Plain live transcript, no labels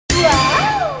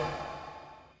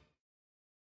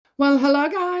Well, hello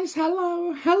guys,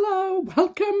 hello,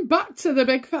 welcome back to the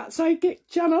Big Fat Psychic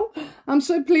channel. I'm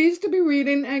so pleased to be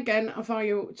reading again for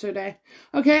you today.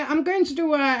 Okay, I'm going to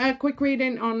do a quick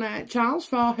reading on Charles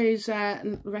for his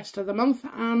rest of the month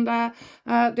and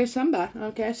December.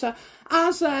 Okay, so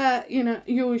as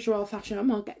usual fashion,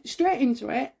 we'll get straight into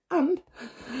it and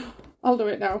I'll do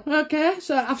it now. Okay,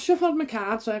 so I've shuffled my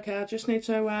cards. Okay, I just need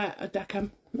to deck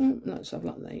them. Let's have a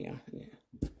look there. Yeah.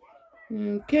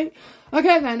 Okay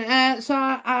then, so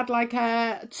I'd like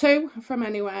 2 from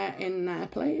anywhere in there,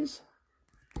 please.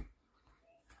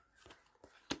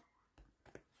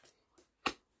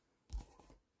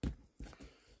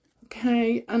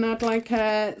 Okay, and I'd like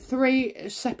 3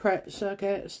 separates.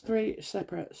 Okay, it's 3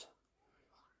 separates.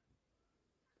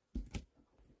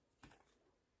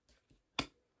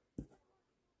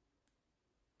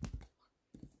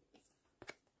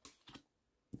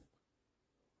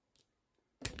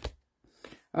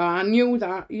 Oh, I knew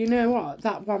that. You know what?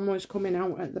 That one was coming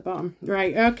out at the bottom.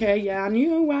 Right, okay, yeah, I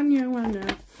knew.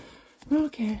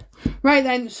 Okay. Right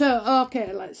then, so,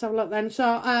 okay, let's have a look then.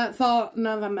 So, for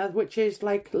November, which is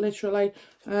like literally,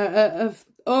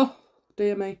 oh,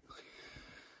 dear me.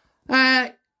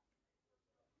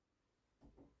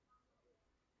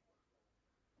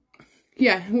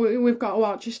 Yeah, we've got to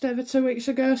watch just over 2 weeks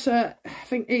ago, so I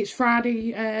think it's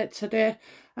Friday today.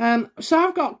 So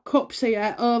I've got cups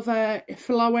here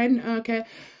overflowing. Okay,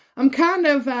 I'm kind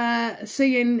of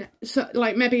seeing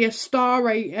like maybe a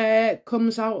story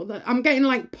comes out that I'm getting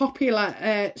like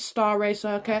popular stories.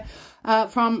 Okay,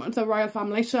 from the royal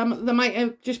family. So they might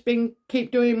have just been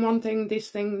keep doing one thing, this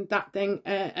thing, that thing,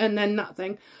 and then that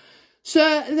thing. So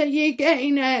that you're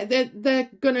getting they're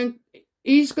gonna.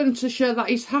 He's going to show that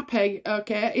he's happy,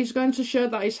 okay? He's going to show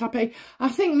that he's happy. I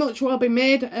think much will be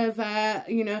made of,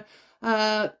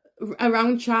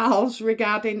 around Charles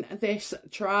regarding this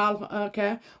trial,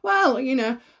 okay? Well,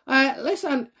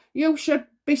 listen, you should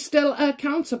be still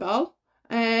accountable,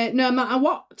 no matter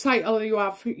what title you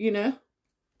have,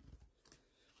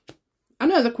 I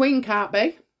know the Queen can't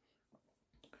be.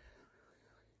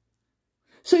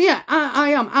 So yeah, I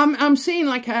am. I'm seeing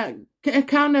like a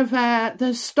kind of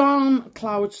the storm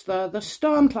clouds though. The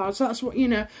storm clouds, that's what,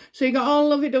 so you got all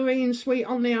lovey-dovey and sweet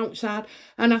on the outside,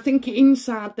 and I think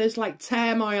inside there's like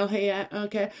turmoil here,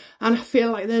 okay? And I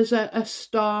feel like there's a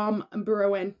storm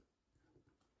brewing.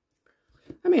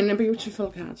 I mean, they're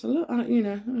beautiful cards. Look, aren't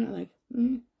they?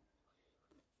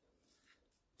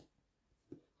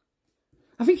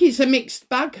 I think it's a mixed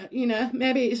bag,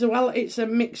 maybe it's a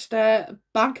mixed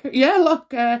bag. Yeah, look,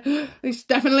 it's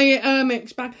definitely a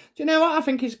mixed bag. Do you know what? I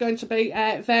think he's going to be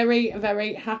very,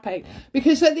 very happy.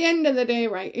 Because at the end of the day,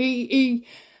 right, he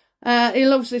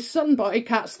loves his son, but he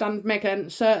can't stand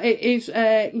Meghan. So it is,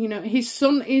 his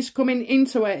son is coming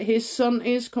into it. His son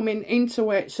is coming into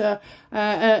it. So,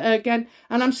 again,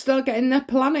 and I'm still getting the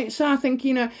planet. So I think,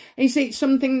 is it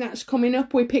something that's coming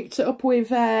up? We picked it up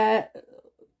with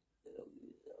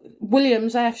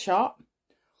William's F shot,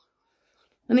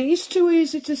 and it is too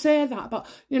easy to say that, but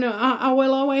I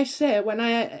will always say when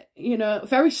I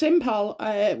very simple,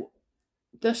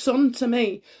 the son to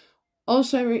me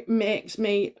also makes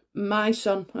me my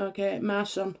son, okay, my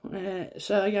son.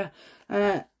 So yeah,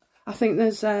 I think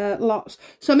there's lots,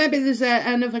 so maybe there's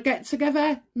another get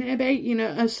together, maybe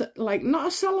like not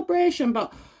a celebration,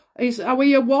 but are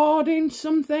we awarding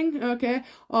something, okay?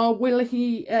 Or will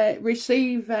he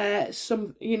receive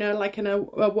some, like an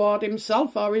award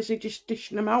himself, or is he just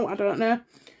dishing them out? I don't know.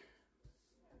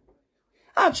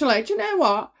 Actually, do you know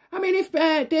what? I mean, if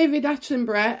David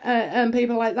Attenborough and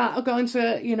people like that are going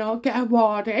to, get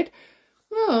awarded,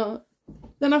 well,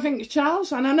 then I think it's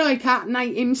Charles. And I know he can't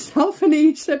knight himself and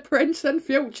he's a prince and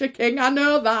future king. I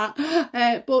know that.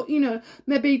 But,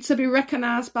 maybe to be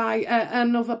recognised by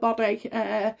another body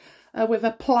with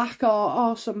a plaque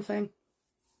or something.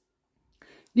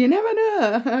 You never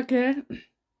know. Okay.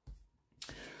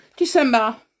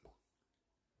 December.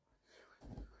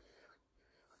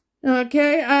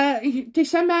 Okay,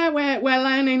 December, we're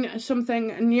learning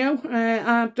something new.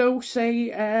 I do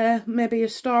see maybe a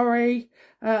story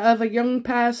of a young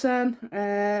person.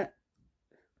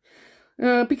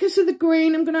 Because of the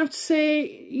green, I'm going to have to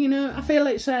say, I feel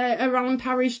it's around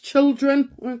Harry's children.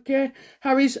 Okay,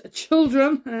 Harry's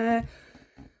children.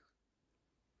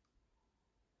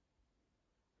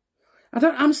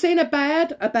 I'm seeing a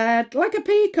bird, like a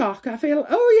peacock. I feel,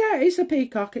 oh yeah, it's a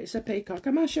peacock,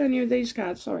 Am I showing you these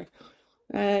cards? Sorry.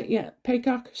 Yeah,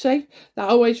 peacock, see? That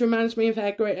always reminds me of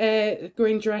her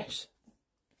green dress.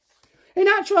 In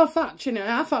actual fact,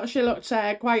 I thought she looked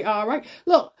quite alright.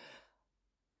 Look,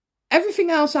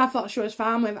 everything else I thought she was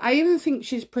fine with. I even think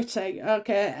she's pretty,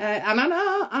 okay? And I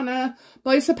know,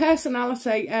 but it's a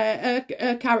personality,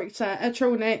 a character, a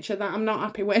true nature that I'm not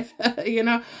happy with, you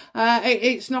know?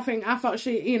 It's nothing, I thought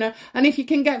she, you know, and if you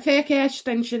can get fake hair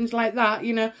extensions like that,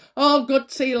 you know, all good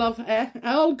to you, love,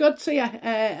 all good to you.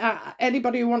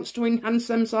 Anybody who wants to enhance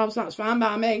themselves, that's fine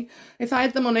by me. If I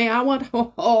had the money, I would.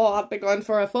 Oh, I'd be going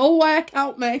for a full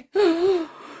workout, me.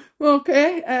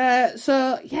 Okay,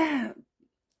 so, yeah.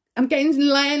 I'm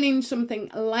learning something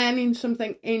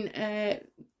in,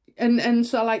 and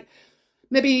so like,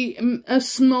 maybe a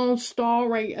small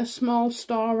story.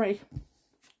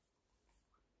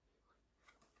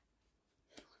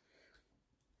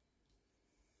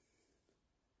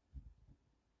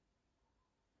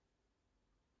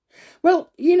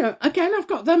 Well, you know, again, I've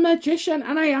got the magician,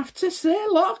 and I have to say,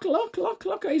 look,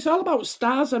 it's all about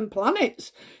stars and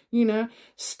planets, you know,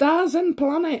 stars and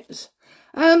planets.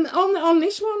 On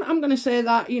this one, I'm going to say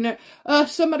that, you know,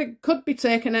 somebody could be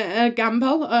taking a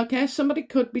gamble, okay? Somebody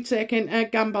could be taking a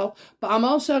gamble. But I'm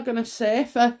also going to say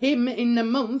for him in the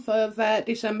month of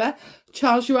December,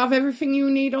 Charles, you have everything you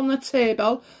need on the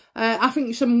table. I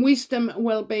think some wisdom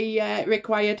will be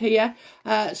required here.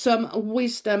 Some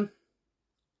wisdom.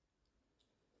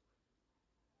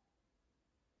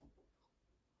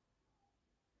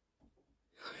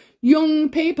 Young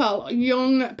people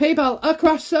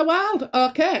across the world.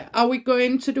 Okay, are we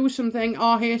going to do something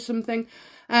or hear something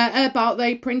about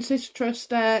the Prince's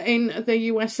Trust in the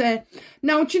USA?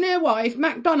 Now, do you know what? If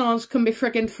McDonald's can be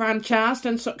frigging franchised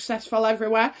and successful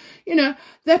everywhere, you know,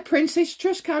 the Prince's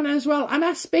Trust can as well. And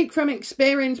I speak from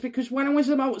experience because when I was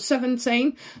about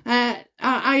 17,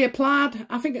 I applied,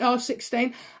 I think I was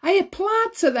 16, I applied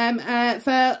to them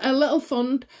for a little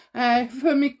fund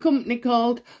for my company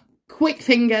called Quick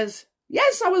Fingers.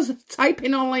 Yes, I was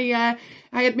typing only, I'd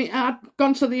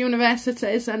gone to the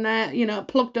universities and, you know,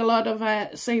 plugged a lot of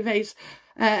CVs.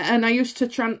 And I used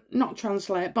to, not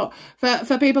translate, but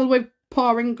for people with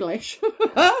poor English,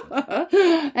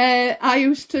 I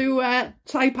used to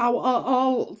type out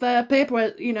all the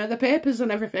paper, you know, the papers and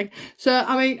everything. So,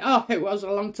 I mean, oh, it was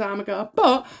a long time ago.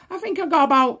 But I think I got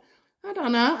about, I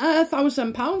don't know,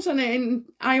 £1,000 on it, and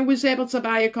I was able to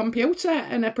buy a computer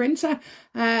and a printer,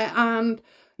 and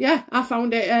yeah, I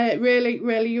found it really,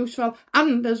 really useful.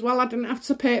 And as well, I didn't have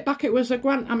to pay it back. It was a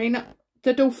grant. I mean,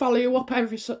 they do follow you up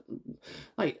every,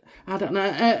 like, I don't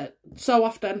know, so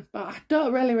often, but I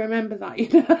don't really remember that,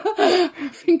 you know. I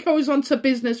think I was on to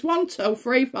business 1, 2,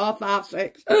 3, 4, 5,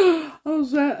 6. I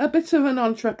was a bit of an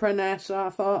entrepreneur, so I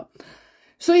thought.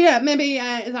 So yeah, maybe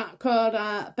that could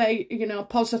be, you know,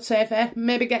 positive.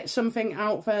 Maybe get something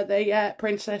out for the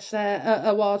Princess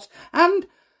Awards. And,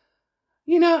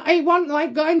 you know, it wasn't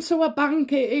like going to a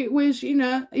bank. It was, you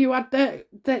know, you had the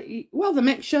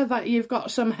mixture that you've got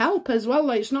some help as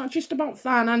well. It's not just about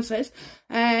finances.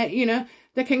 You know,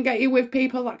 they can get you with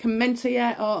people that can mentor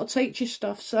you or teach you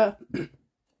stuff. So,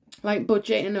 like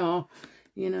budgeting or,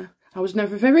 you know, I was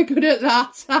never very good at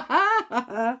that.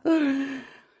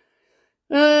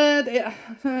 Oh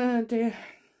dear.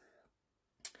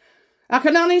 I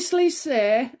can honestly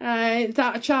say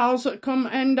that Charles, come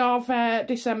end of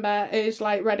December, is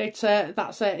like ready to,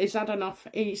 that's it, he's had enough.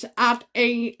 He's had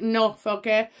enough,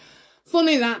 okay?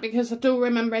 Funny that, because I do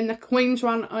remember in the Queen's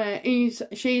one,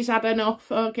 she's had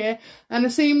enough, okay? And I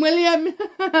seen William,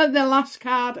 the last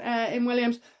card in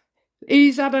Williams,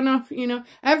 he's had enough, you know.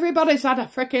 Everybody's had a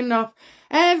freaking enough.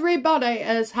 Everybody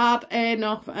has had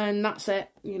enough, and that's it,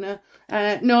 you know.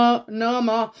 No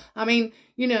more. I mean,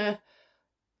 you know,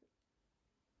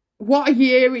 what a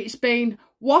year it's been.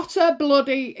 What a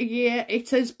bloody year it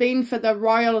has been for the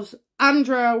royals.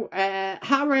 Andrew,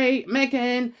 Harry,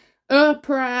 Meghan,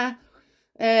 Oprah,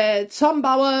 Tom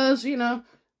Bowers, you know.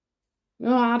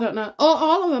 Oh, I don't know.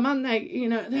 All of them, haven't they? You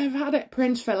know, they've had it.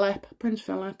 Prince Philip,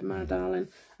 my darling.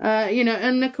 You know,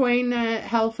 and the Queen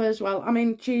health as well. I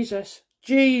mean, Jesus.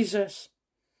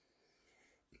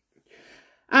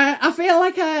 I feel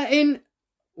like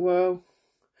whoa.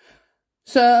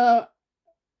 So,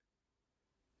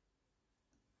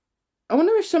 I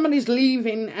wonder if somebody's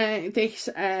leaving this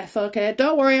earth, okay?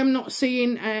 Don't worry, I'm not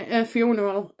seeing a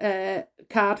funeral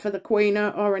card for the Queen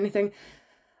or anything.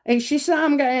 It's just that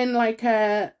I'm getting, like,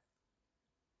 the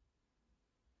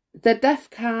death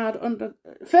card under,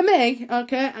 for me,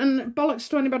 okay? And bollocks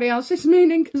to anybody else's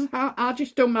meaning, because I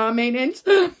just do my meanings.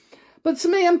 But to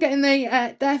me, I'm getting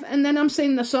the death, and then I'm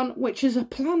seeing the sun, which is a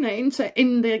planet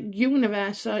in the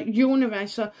universe. So,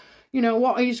 you know,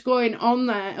 what is going on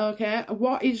there, okay?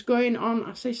 What is going on?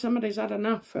 I see somebody's had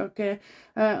enough, okay?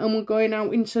 And we're going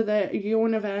out into the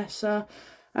universe. So,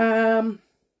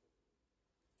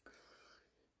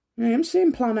 I am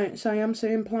seeing planets,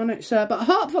 but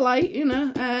hopefully, you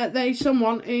know, there's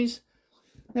someone is,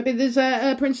 maybe there's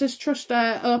a Princess Trust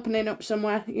opening up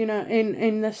somewhere, you know,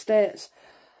 in the States.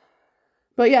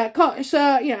 But yeah,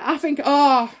 so, yeah, I think,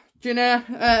 oh, do you know,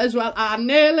 as well, I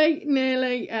nearly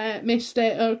missed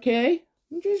it, okay?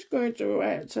 I'm just going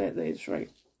to take these three.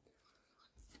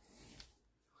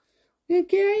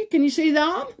 Okay, can you see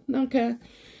that? Okay.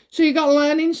 So you got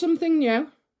learning something new.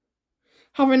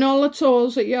 Having all the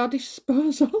tools at your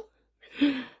disposal.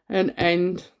 And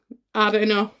end. Add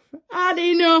enough.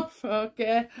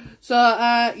 Okay. So,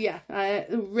 yeah,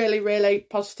 really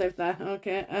positive there.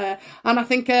 Okay. And I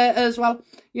think as well,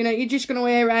 you know, you're just going to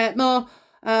hear more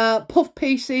puff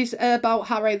pieces about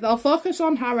Harry. They'll focus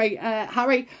on Harry.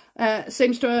 Harry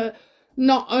seems to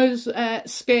not as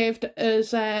scathed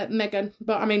as Meghan,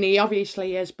 but I mean, he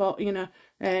obviously is. But, you know,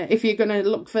 if you're going to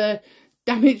look for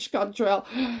damage control,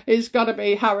 it's got to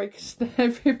be Harry, because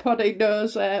everybody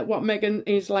knows what Meghan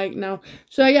is like now.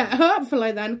 So yeah,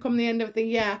 hopefully then, come the end of the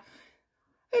year,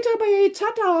 it'll be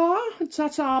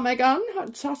ta-ta,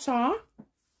 Meghan, ta-ta.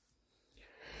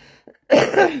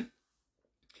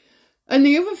 And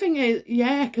the other thing is,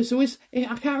 yeah, because there was,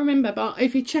 I can't remember, but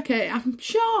if you check it, I'm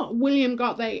sure William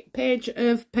got the Page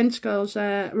of Pentacles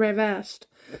reversed.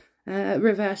 So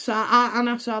and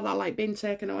I saw that like being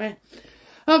taken away.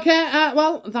 Okay,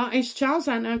 well, that is Charles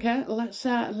then, okay, let's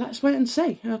wait and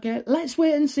see, okay, let's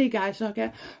wait and see, guys,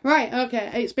 okay, right,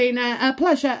 okay, it's been a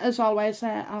pleasure, as always,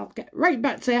 I'll get right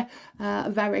back to you,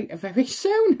 very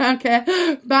soon,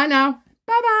 okay, bye now,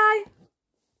 bye-bye.